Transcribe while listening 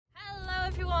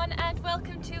and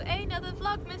welcome to another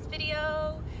Vlogmas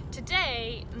video.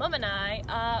 Today, Mum and I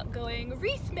are going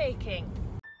wreath making.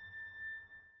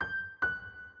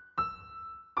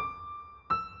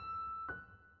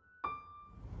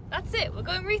 That's it, we're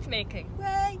going wreath making.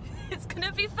 Yay! It's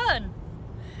gonna be fun.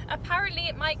 Apparently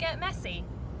it might get messy,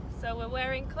 so we're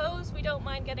wearing clothes we don't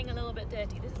mind getting a little bit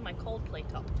dirty. This is my Coldplay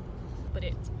top, but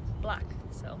it's black,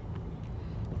 so.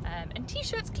 And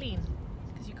t-shirts clean,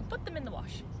 because you can put them in the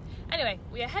wash. Anyway,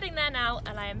 we are heading there now,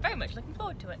 and I am very much looking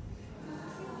forward to it.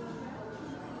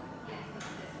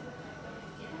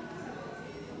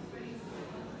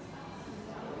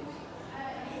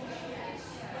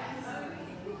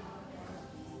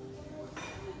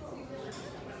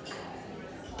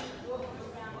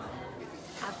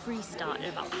 I've restarted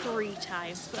about 3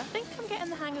 times, but I think I'm getting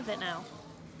the hang of it now.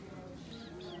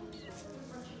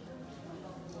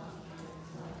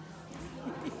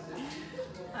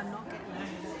 I'm not getting there.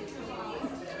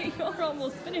 You're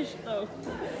almost finished though.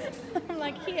 I'm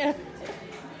like, here.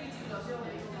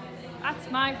 That's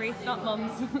my wreath, not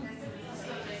Mum's.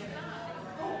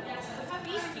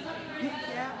 Beefy.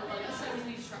 Yeah.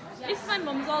 This is my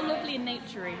Mum's, all lovely and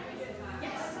naturey.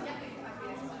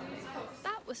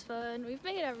 That was fun. We've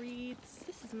made our wreaths.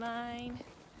 This is mine.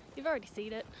 You've already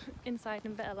seen it inside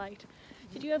in better light.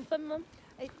 Did you have fun, Mum?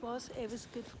 It was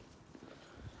good.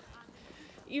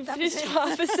 You finished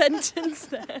half a sentence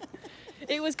there.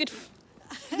 It was good.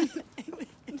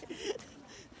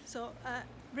 So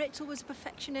Rachel was a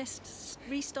perfectionist,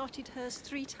 restarted hers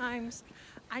 3 times.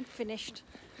 I'd finished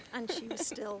and she was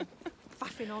still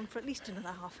faffing on for at least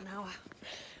another half an hour.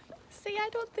 See, I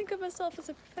don't think of myself as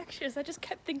a perfectionist. I just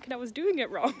kept thinking I was doing it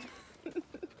wrong.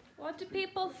 What do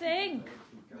people think?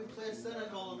 We play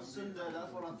Senegal on Sunday,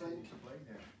 that's what I think.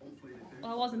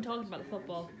 Well, I wasn't talking about the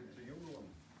football.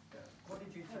 What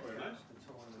did you take the tournament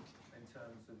in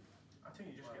terms of? I think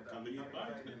you just get that. We didn't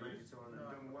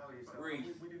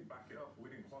back it up. We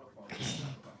didn't qualify.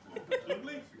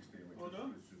 Lovely. Well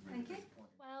done. Thank you.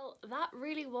 Well, that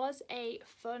really was a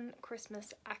fun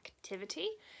Christmas activity.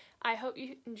 I hope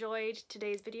you enjoyed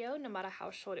today's video, no matter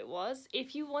how short it was.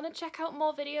 If you want to check out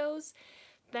more videos,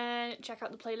 then check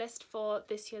out the playlist for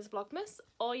this year's Vlogmas,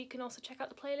 or you can also check out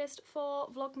the playlist for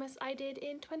Vlogmas I did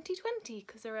in 2020,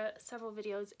 because there are several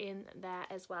videos in there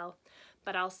as well.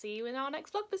 But I'll see you in our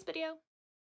next Vlogmas video.